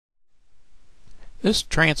This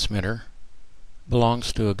transmitter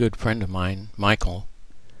belongs to a good friend of mine, Michael.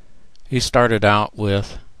 He started out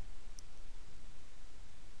with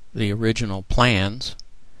the original plans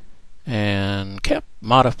and kept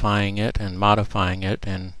modifying it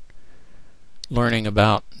and learning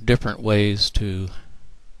about different ways to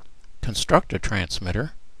construct a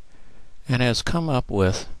transmitter, and has come up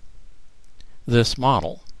with this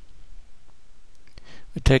model.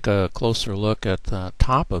 We take a closer look at the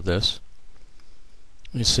top of this.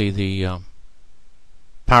 You see the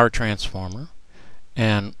power transformer,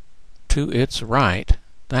 and to its right,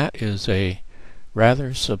 that is a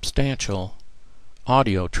rather substantial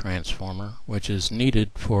audio transformer which is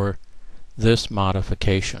needed for this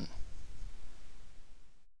modification.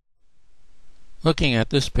 Looking at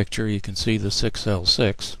this picture, you can see the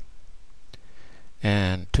 6L6,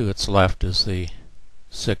 and to its left is the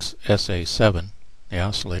 6SA7, the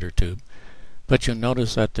oscillator tube. But you'll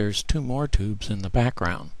notice that there's two more tubes in the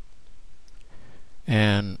background.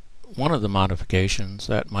 And one of the modifications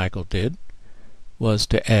that Michael did was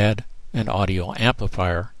to add an audio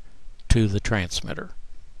amplifier to the transmitter.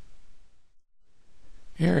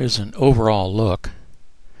 Here is an overall look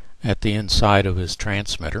at the inside of his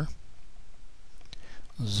transmitter.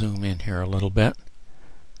 Zoom in here a little bit.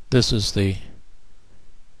 This is the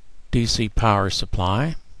DC power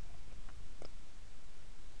supply.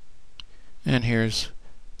 And here's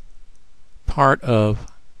part of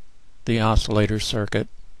the oscillator circuit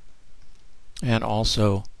and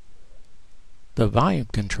also the volume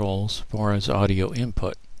controls for his audio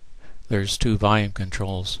input. There's two volume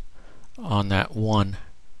controls on that one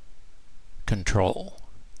control.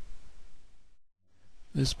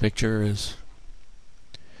 This picture is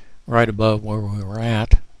right above where we were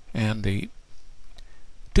at, and the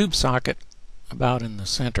tube socket about in the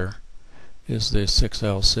center is the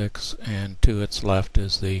 6L6, and to its left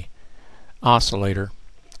is the oscillator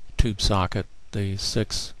tube socket, the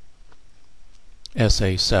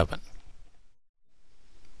 6SA7.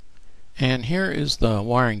 And here is the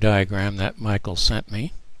wiring diagram that Michael sent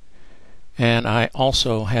me, and I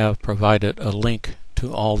also have provided a link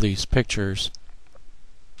to all these pictures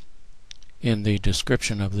in the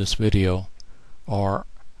description of this video or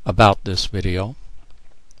about this video.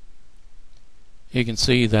 You can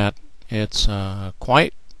see that it's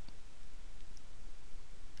quite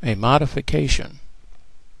a modification,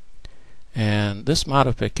 and this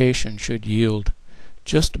modification should yield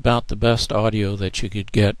just about the best audio that you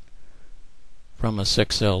could get from a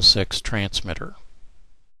 6L6 transmitter.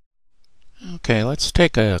 Okay, let's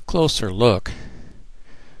take a closer look.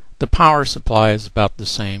 The power supply is about the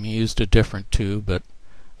same. He used a different tube, but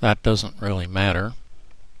that doesn't really matter.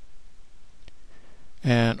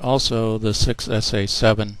 And also the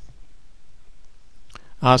 6SA7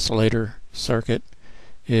 oscillator circuit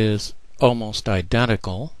is almost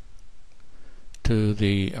identical to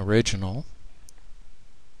the original.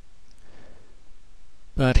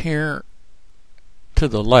 But here to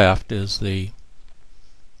the left is the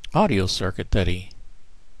audio circuit that he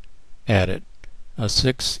added, a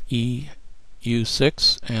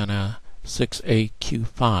 6EU6 and a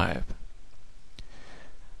 6AQ5.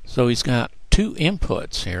 So he's got two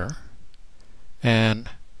inputs here, and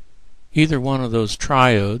either one of those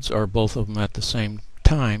triodes, or both of them at the same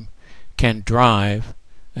time, can drive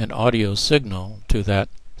an audio signal to that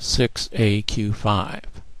 6AQ5.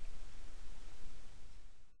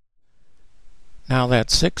 Now that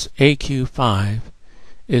 6AQ5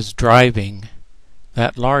 is driving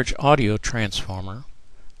that large audio transformer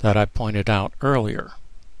that I pointed out earlier.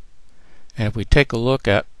 And if we take a look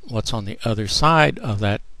at what's on the other side of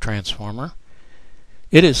that transformer,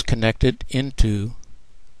 it is connected into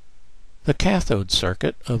the cathode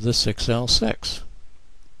circuit of the 6L6.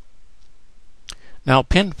 Now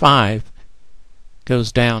pin 5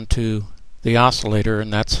 goes down to the oscillator,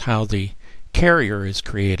 and that's how the carrier is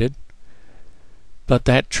created. But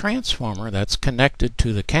that transformer that's connected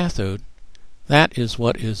to the cathode, that is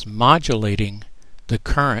what is modulating the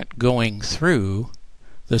current going through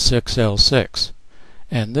the 6L6.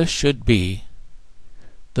 And this should be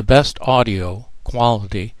the best audio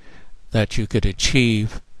quality that you could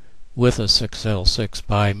achieve with a 6L6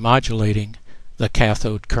 by modulating the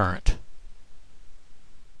cathode current.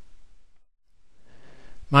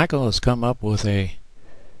 Michael has come up with a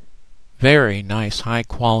very nice high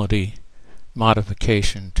quality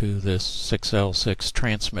modification to this 6L6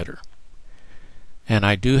 transmitter. And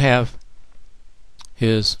I do have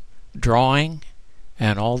his drawing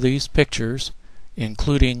and all these pictures,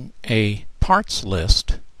 including a parts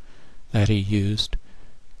list that he used,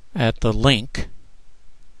 at the link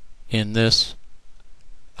in this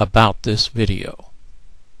about this video.